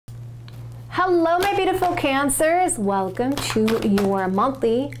Hello, my beautiful Cancers. Welcome to your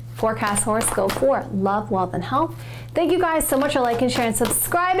monthly forecast horoscope for love, wealth, and health. Thank you guys so much for liking, sharing,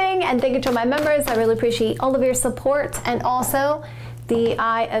 subscribing, and thank you to my members. I really appreciate all of your support. And also, the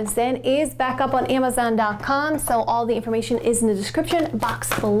Eye of Zen is back up on Amazon.com, so all the information is in the description box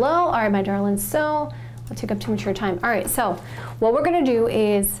below. All right, my darlings, so I'll take up too much of your time. All right, so what we're gonna do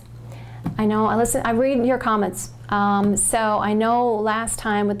is, I read your comments. So I know last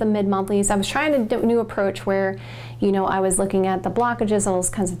time with the mid-monthlies, I was trying to do a new approach where, you know, I was looking at the blockages, all those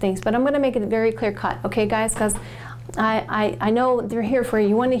kinds of things, but I'm going to make it very clear cut, okay, guys, because I know they're here for you.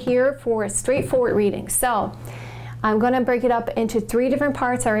 You want to hear for a straightforward reading. So I'm going to break it up into 3 different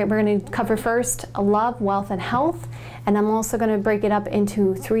parts. All right, we're going to cover first love, wealth, and health. And I'm also going to break it up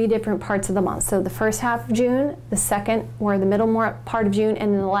into 3 different parts of the month. So the first half of June, the second or the middle part of June,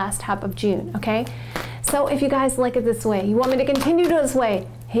 and then the last half of June, okay? So if you guys like it this way, you want me to continue this way,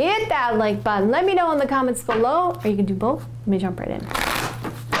 hit that like button. Let me know in the comments below, or you can do both. Let me jump right in.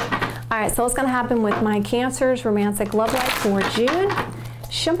 All right, so what's going to happen with my Cancers romantic love life for June?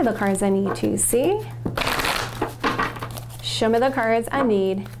 Show me the cards I need to see. Show me the cards I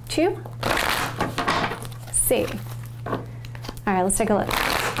need to see. All right, let's take a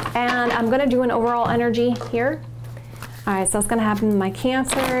look. And I'm going to do an overall energy here. All right, so what's going to happen with my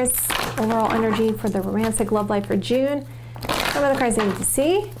Cancers? Overall energy for the romantic love life for June. Show me the cards I need to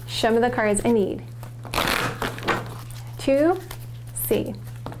see. Show me the cards I need to see.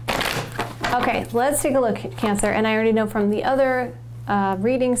 Okay, let's take a look at Cancer. And I already know from the other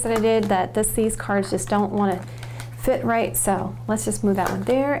readings that I did that these cards just don't want to fit right. So let's just move that one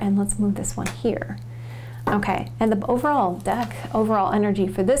there and let's move this one here. Okay, and the overall energy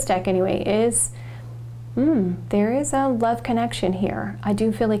for this deck anyway is there is a love connection here. I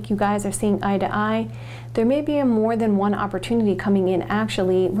do feel like you guys are seeing eye to eye. There may be more than one opportunity coming in,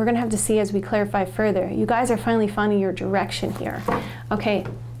 actually. We're going to have to see as we clarify further. You guys are finally finding your direction here. Okay,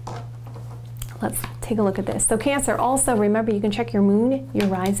 let's take a look at this. So Cancer, also remember you can check your moon, your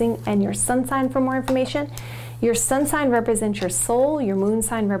rising, and your sun sign for more information. Your sun sign represents your soul, your moon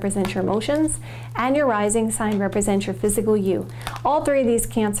sign represents your emotions, and your rising sign represents your physical you. All 3 of these,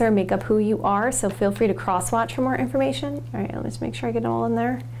 Cancer, make up who you are, so feel free to cross-watch for more information. All right, let's make sure I get it all in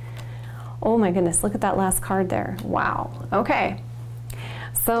there. Oh my goodness, look at that last card there. Wow, okay.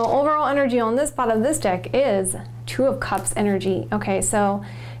 So overall energy on this part of this deck is 2 of Cups energy. Okay, so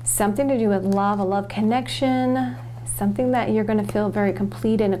something to do with love, a love connection, something that you're going to feel very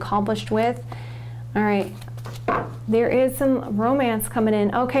complete and accomplished with. All right. There is some romance coming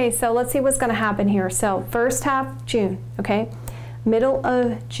in. Okay, so let's see what's going to happen here. So first half June, okay, middle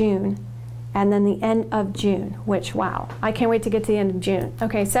of June, and then the end of June, which, wow, I can't wait to get to the end of June.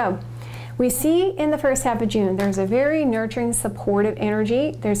 Okay, so we see in the first half of June, there's a very nurturing, supportive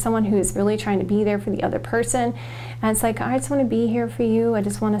energy. There's someone who is really trying to be there for the other person. And it's like, I just want to be here for you. I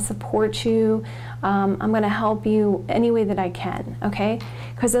just want to support you. I'm going to help you any way that I can, okay?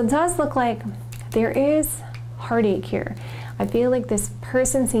 Because it does look like there is heartache here. I feel like this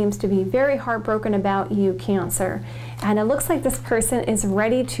person seems to be very heartbroken about you, Cancer. And it looks like this person is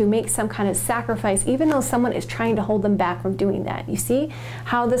ready to make some kind of sacrifice, even though someone is trying to hold them back from doing that. You see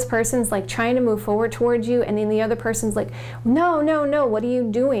how this person's like trying to move forward towards you, and then the other person's like, no, no, no, what are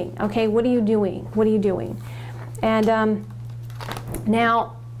you doing? Okay, what are you doing? What are you doing? And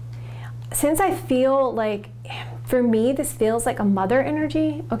now, since I feel like, for me, this feels like a mother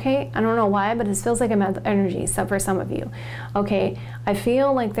energy, okay? I don't know why, but this feels like a mother energy, so for some of you, okay? I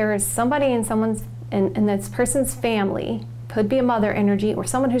feel like there is somebody in this person's family, could be a mother energy, or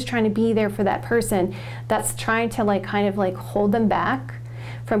someone who's trying to be there for that person that's trying to like kind of like hold them back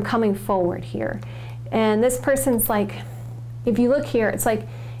from coming forward here. And this person's like, if you look here, it's like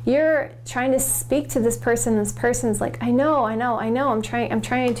you're trying to speak to this person. This person's like, I know, I'm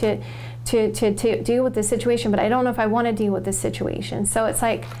trying to deal with this situation, but I don't know if I want to deal with this situation. So it's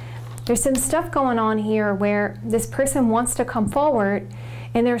like there's some stuff going on here where this person wants to come forward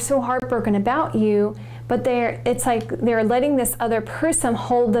and they're so heartbroken about you, but it's like they're letting this other person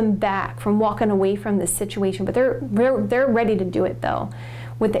hold them back from walking away from this situation. But they're ready to do it though,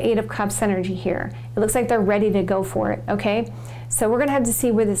 with the 8 of Cups energy here. It looks like they're ready to go for it, okay? So we're gonna have to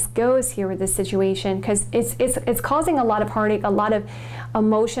see where this goes here with this situation, because it's causing a lot of heartache, a lot of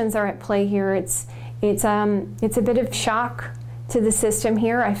emotions are at play here. It's a bit of shock to the system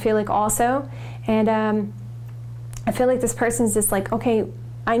here, I feel like also. And I feel like this person's just like, okay,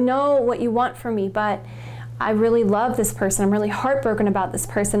 I know what you want from me, but I really love this person. I'm really heartbroken about this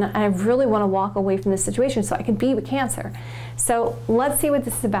person. And I really want to walk away from this situation so I can be with Cancer. So let's see what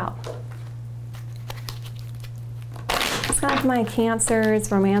this is about. have my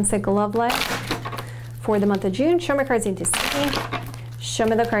Cancer's romantic love life for the month of June. Show me cards I need to see. Show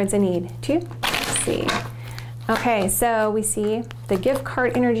me the cards I need to see. Okay, so we see the gift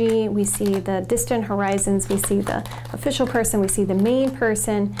card energy, we see the distant horizons, we see the official person, we see the main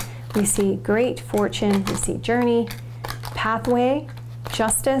person, we see great fortune, we see journey, pathway,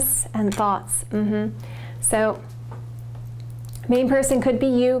 justice, and thoughts. So main person could be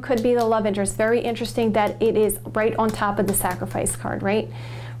you, could be the love interest. Very interesting that it is right on top of the sacrifice card, right?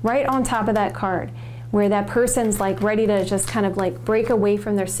 Right on top of that card, where that person's like ready to just kind of like break away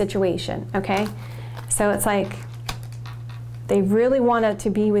from their situation, okay? So it's like they really wanted to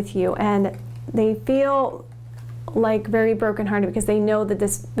be with you, and they feel like very brokenhearted because they know that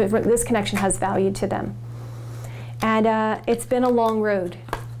this connection has value to them. And it's been a long road.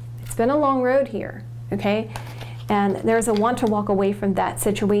 It's been a long road here, okay? And there's a want to walk away from that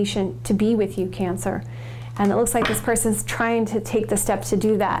situation to be with you, Cancer. And it looks like this person's trying to take the steps to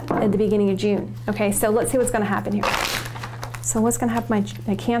do that at the beginning of June. Okay, so let's see what's going to happen here. So what's going to happen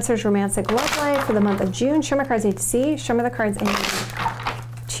my Cancer's romantic love life for the month of June? Show me cards I need to see. Show me the cards I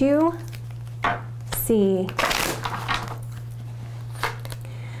need to see.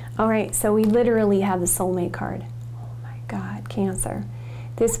 All right, so we literally have the soulmate card. Oh my God, Cancer.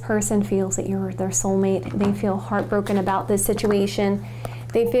 This person feels that you're their soulmate. They feel heartbroken about this situation.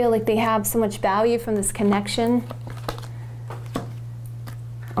 They feel like they have so much value from this connection.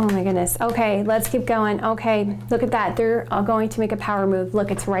 Oh my goodness. Okay, let's keep going. Okay, look at that. They're going to make a power move.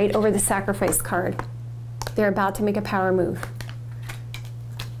 Look, it's right over the sacrifice card. They're about to make a power move.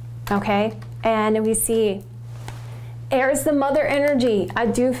 Okay, and we see there's the mother energy. I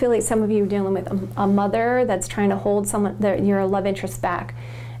do feel like some of you are dealing with a mother that's trying to hold your love interest back.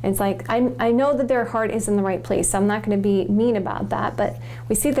 It's like, I know that their heart is in the right place, so I'm not going to be mean about that, but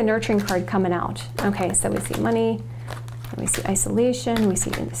we see the nurturing card coming out. Okay, so we see money, we see isolation, we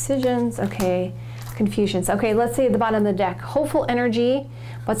see indecisions, okay, confusions. Okay, let's see at the bottom of the deck, hopeful energy,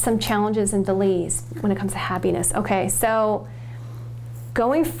 but some challenges and delays when it comes to happiness. Okay, so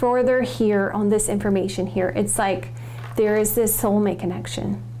going further here on this information here, it's like there is this soulmate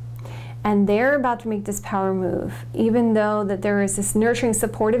connection. And they're about to make this power move, even though that there is this nurturing,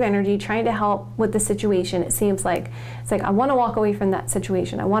 supportive energy trying to help with the situation. It seems like it's like I want to walk away from that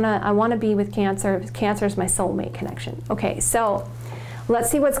situation. I want to be with Cancer. Cancer is my soulmate connection. Okay, so let's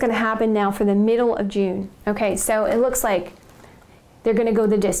see what's going to happen now for the middle of June. Okay, so it looks like they're going to go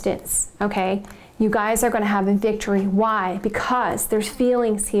the distance. Okay, you guys are going to have a victory. Why? Because there's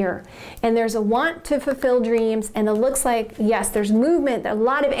feelings here, and there's a want to fulfill dreams, and it looks like, yes, there's movement, a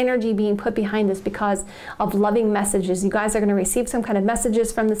lot of energy being put behind this because of loving messages. You guys are going to receive some kind of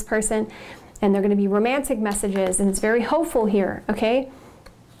messages from this person, and they're going to be romantic messages, and it's very hopeful here, okay?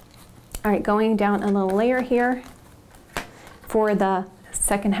 All right, going down a little layer here for the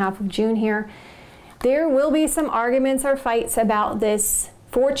second half of June here. There will be some arguments or fights about this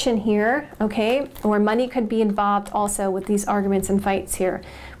fortune here, okay, or money could be involved also with these arguments and fights here.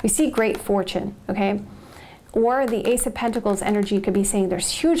 We see great fortune, okay, or the Ace of Pentacles energy could be saying there's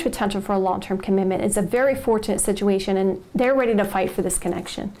huge potential for a long-term commitment. It's a very fortunate situation, and they're ready to fight for this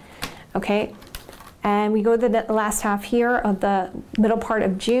connection, okay. And we go to the last half here of the middle part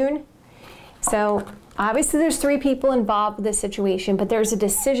of June. So obviously there's three people involved with this situation, but there's a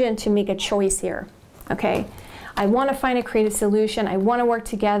decision to make a choice here, okay. I want to find a creative solution. I want to work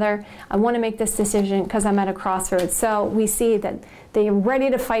together. I want to make this decision because I'm at a crossroads. So we see that they are ready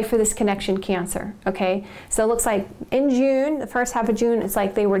to fight for this connection, Cancer, okay? So it looks like in June, the first half of June, it's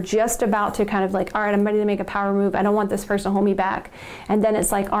like they were just about to kind of like, all right, I'm ready to make a power move. I don't want this person to hold me back. And then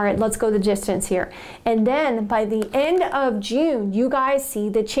it's like, all right, let's go the distance here. And then by the end of June, you guys see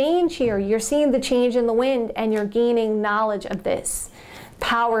the change here. You're seeing the change in the wind, and you're gaining knowledge of this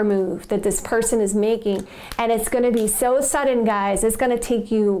power move that this person is making, and it's going to be so sudden, guys. It's going to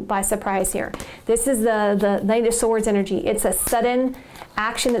take you by surprise here. This is the Knight of Swords energy. It's a sudden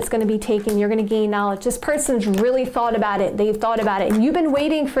action that's going to be taken. You're going to gain knowledge. This person's really thought about it. They've thought about it, and you've been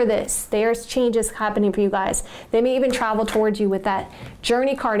waiting for this. There's changes happening for you guys. They may even travel towards you with that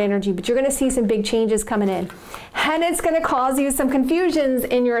journey card energy, but you're going to see some big changes coming in, and it's going to cause you some confusions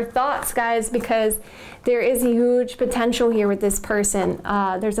in your thoughts, guys, because there is a huge potential here with this person.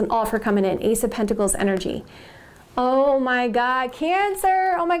 There's an offer coming in. Ace of Pentacles energy. Oh my God,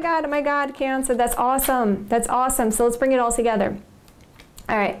 Cancer. Oh my God, Cancer. That's awesome. That's awesome. So let's bring it all together.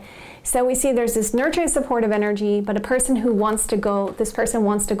 All right. So we see there's this nurturing, supportive energy, but a person who wants to go, this person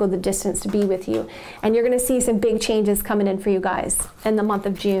wants to go the distance to be with you. And you're going to see some big changes coming in for you guys in the month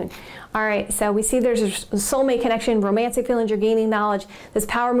of June. All right, so we see there's a soulmate connection, romantic feelings, you're gaining knowledge. This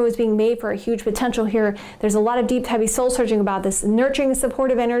power move is being made for a huge potential here. There's a lot of deep, heavy soul searching about this nurturing,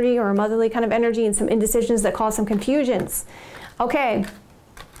 supportive energy or a motherly kind of energy and some indecisions that cause some confusions. Okay.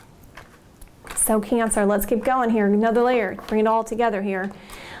 So Cancer, let's keep going here. Another layer, bring it all together here.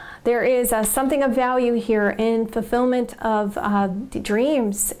 There is something of value here in fulfillment of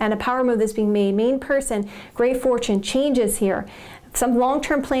dreams and a power move that's being made. Main person, great fortune, changes here. Some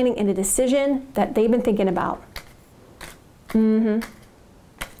long-term planning and a decision that they've been thinking about. You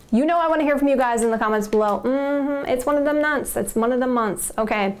know I want to hear from you guys in the comments below. It's one of them months. It's one of them months.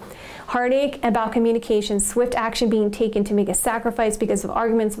 Okay. Heartache about communication, swift action being taken to make a sacrifice because of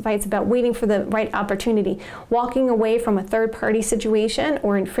arguments and fights about waiting for the right opportunity. Walking away from a third-party situation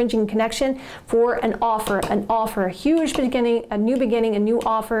or infringing connection for an offer, a huge beginning, a new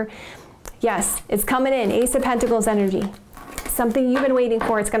offer. Yes, it's coming in. Ace of Pentacles energy. Something you've been waiting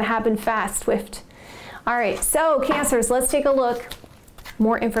for. It's going to happen fast, swift. All right, so Cancers, let's take a look.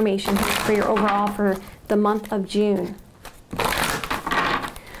 More information for your overall for the month of June.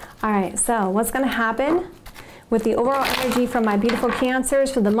 All right, so what's going to happen with the overall energy from my beautiful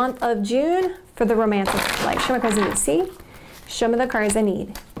Cancers for the month of June for the romantic life? Show me the cards I need. See? Show me the cards I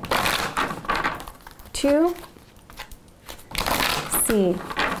need. 2. See.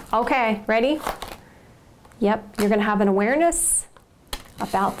 Okay, ready? Yep, you're going to have an awareness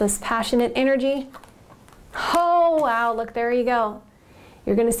about this passionate energy. Oh, wow, look, there you go.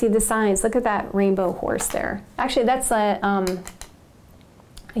 You're going to see the signs. Look at that rainbow horse there. Actually, that's a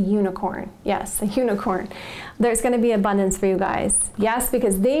unicorn. Yes, a unicorn. There's going to be abundance for you guys. Yes,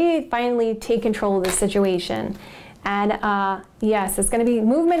 because they finally take control of the situation. And yes, it's going to be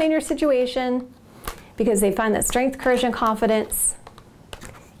movement in your situation because they find that strength, courage, and confidence.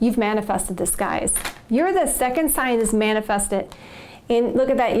 You've manifested this, guys. You're the second sign that's manifested. And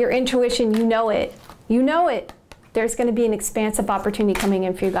look at that, your intuition, you know it. You know it. There's going to be an expansive opportunity coming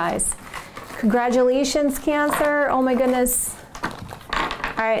in for you guys. Congratulations, Cancer. Oh my goodness.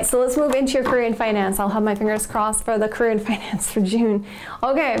 All right, so let's move into your career and finance. I'll have my fingers crossed for the career and finance for June.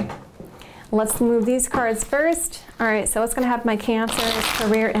 Okay, let's move these cards first. All right, so what's going to happen my Cancer's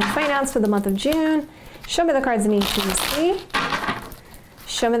career and finance for the month of June? Show me the cards I need, please. See?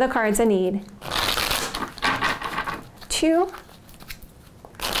 Show me the cards I need. 2.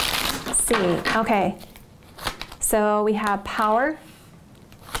 See. Okay. So we have power.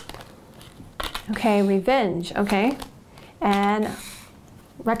 Okay, revenge. Okay. And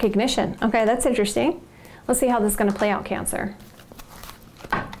recognition. Okay, that's interesting. Let's see how this is going to play out, Cancer.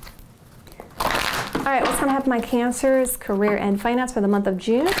 All right, what's going to happen my Cancer's career and finance for the month of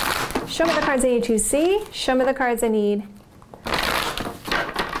June? Show me the cards I need to see. Show me the cards I need.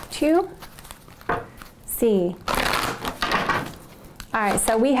 2. See. All right,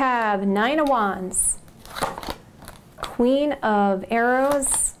 so we have 9 of Wands, Queen of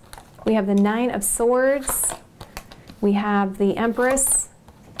Arrows, we have the 9 of Swords, we have the Empress,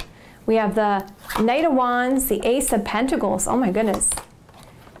 we have the Knight of Wands, the Ace of Pentacles, oh my goodness,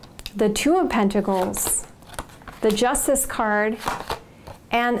 the 2 of Pentacles, the Justice card,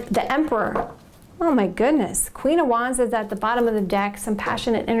 and the Emperor. Oh my goodness. Queen of Wands is at the bottom of the deck, some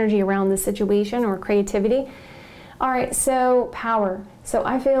passionate energy around the situation or creativity. All right, so power. So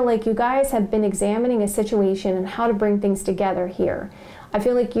I feel like you guys have been examining a situation and how to bring things together here. I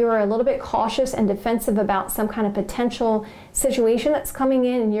feel like you're a little bit cautious and defensive about some kind of potential situation that's coming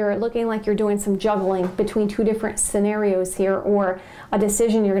in, and you're looking like you're doing some juggling between 2 different scenarios here, or a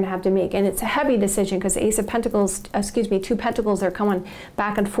decision you're going to have to make. And it's a heavy decision because Ace of Pentacles, excuse me, 2 Pentacles are coming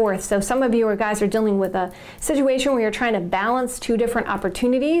back and forth. So some of you guys are dealing with a situation where you're trying to balance 2 different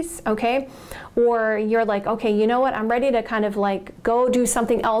opportunities, okay? Or you're like, okay, you know what? I'm ready to kind of like go do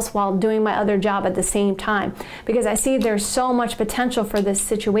something else while doing my other job at the same time, because I see there's so much potential for this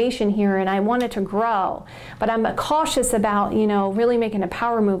situation here and I want it to grow, but I'm cautious about, you know, really making a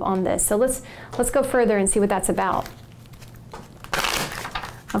power move on this. So let's go further and see what that's about.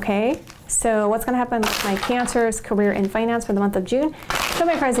 Okay, so what's going to happen with my Cancer's career and finance for the month of June? Show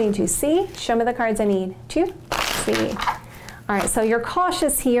me the cards I need to see. Show me the cards I need to see. All right, so you're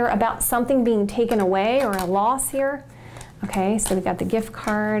cautious here about something being taken away or a loss here. Okay, so we've got the gift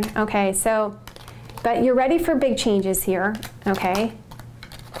card. Okay, so, but you're ready for big changes here. Okay.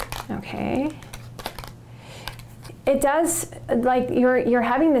 Okay. It does, like, you're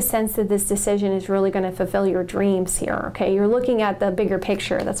having the sense that this decision is really going to fulfill your dreams here. Okay, you're looking at the bigger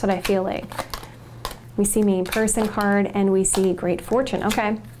picture. That's what I feel like. We see main person card and we see great fortune.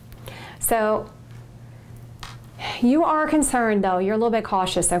 Okay. So you are concerned, though. You're a little bit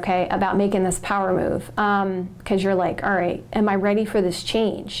cautious, okay, about making this power move, because you're like, all right, am I ready for this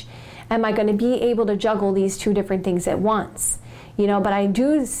change? Am I going to be able to juggle these two different things at once? You know, but I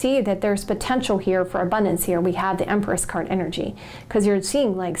do see that there's potential here for abundance here. We have the Empress card energy, because you're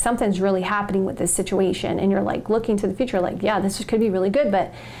seeing like something's really happening with this situation, and you're like looking to the future like, yeah, this could be really good,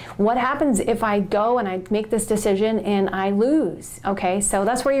 but what happens if I go and I make this decision and I lose? Okay, so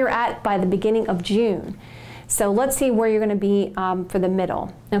that's where you're at by the beginning of June. So let's see where you're going to be for the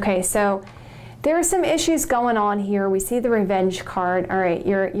middle. Okay, so there are some issues going on here. We see the Revenge card. All right,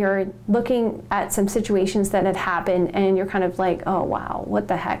 you're looking at some situations that had happened, and you're kind of like, oh wow, what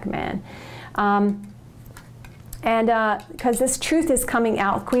the heck, man? Because this truth is coming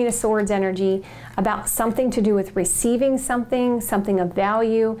out, Queen of Swords energy, about something to do with receiving something of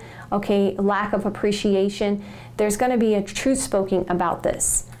value, okay, lack of appreciation. There's going to be a truth spoken about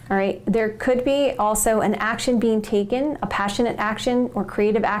this. All right, there could be also an action being taken, a passionate action or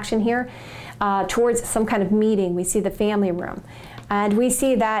creative action here towards some kind of meeting. We see the family room. And we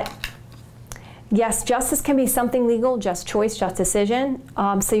see that, yes, justice can be something legal, just choice, just decision.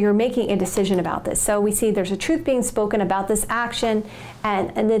 So you're making a decision about this. So we see there's a truth being spoken about this action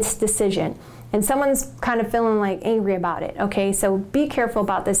and this decision. And someone's kind of feeling like angry about it, okay? So be careful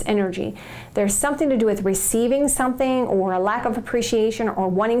about this energy. There's something to do with receiving something or a lack of appreciation or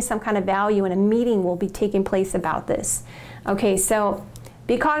wanting some kind of value, and a meeting will be taking place about this. Okay, so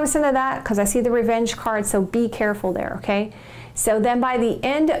be cognizant of that, because I see the Revenge card, so be careful there, okay? So then by the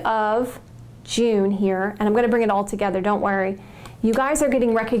end of June here, and I'm gonna bring it all together, don't worry, you guys are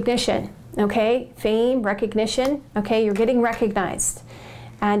getting recognition, okay? Fame, recognition, okay? You're getting recognized.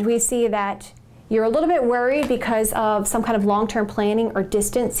 And we see that you're a little bit worried because of some kind of long-term planning or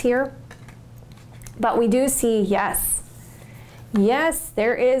distance here. But we do see, yes,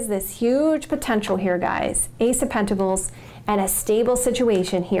 there is this huge potential here, guys. Ace of Pentacles and a stable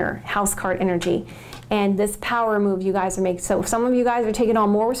situation here, House card energy. And this power move you guys are making. So some of you guys are taking on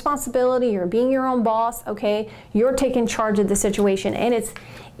more responsibility. You're being your own boss, okay? You're taking charge of the situation, and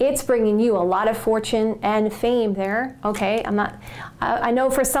it's bringing you a lot of fortune and fame there, okay? I know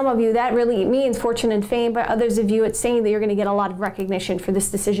for some of you that really means fortune and fame, but others of you it's saying that you're gonna get a lot of recognition for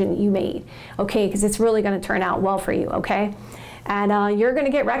this decision that you made, okay? Because it's really gonna turn out well for you, okay? And you're gonna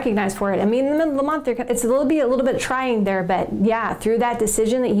get recognized for it. I mean, in the middle of the month, it's a little bit trying there, but yeah, through that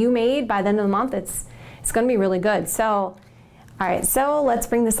decision that you made, by the end of the month, it's gonna be really good. So, all right, so let's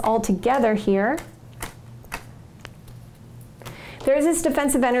bring this all together here. There's this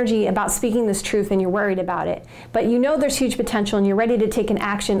defensive energy about speaking this truth, and you're worried about it. But you know there's huge potential, and you're ready to take an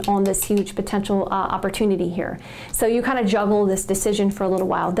action on this huge potential opportunity here. So you kind of juggle this decision for a little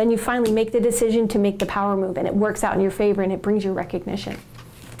while. Then you finally make the decision to make the power move, and it works out in your favor, and it brings you recognition.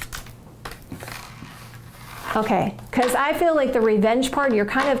 Okay, because I feel like the revenge part, you're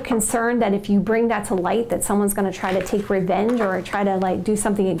kind of concerned that if you bring that to light, that someone's going to try to take revenge or try to like do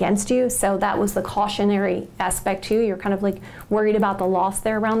something against you. So that was the cautionary aspect too. You're kind of like worried about the loss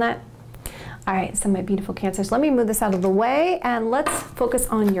there around that. All right, so my beautiful Cancers, let me move this out of the way and let's focus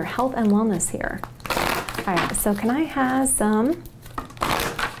on your health and wellness here. All right, so can I have some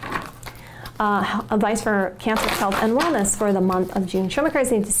advice for Cancer's health and wellness for the month of June? Show me cards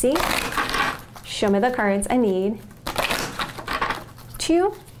I need to see. Show me the cards I need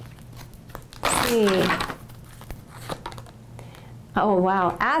to see. Oh,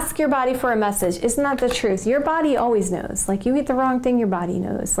 wow. Ask your body for a message. Isn't that the truth? Your body always knows. Like, you eat the wrong thing, your body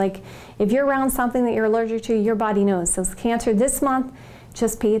knows. Like, if you're around something that you're allergic to, your body knows. So Cancer, this month,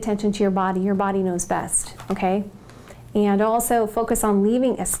 just pay attention to your body. Your body knows best, okay? And also focus on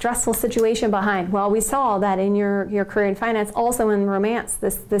leaving a stressful situation behind. Well, we saw that in your career and finance, also in romance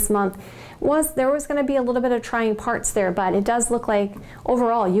this month, there was going to be a little bit of trying parts there, but it does look like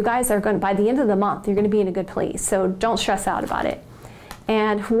overall you guys are going to, by the end of the month, you're going to be in a good place. So don't stress out about it.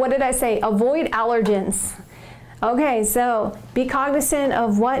 And what did I say? Avoid allergens. Okay, so be cognizant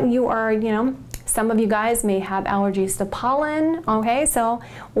of what you are, some of you guys may have allergies to pollen, okay, so,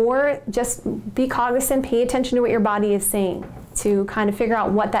 or just be cognizant, pay attention to what your body is saying to kind of figure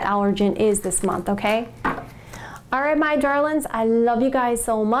out what that allergen is this month, okay? All right, my darlings, I love you guys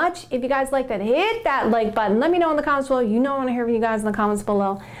so much. If you guys like that, hit that like button. Let me know in the comments below. You know I want to hear from you guys in the comments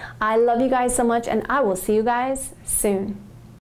below. I love you guys so much, and I will see you guys soon.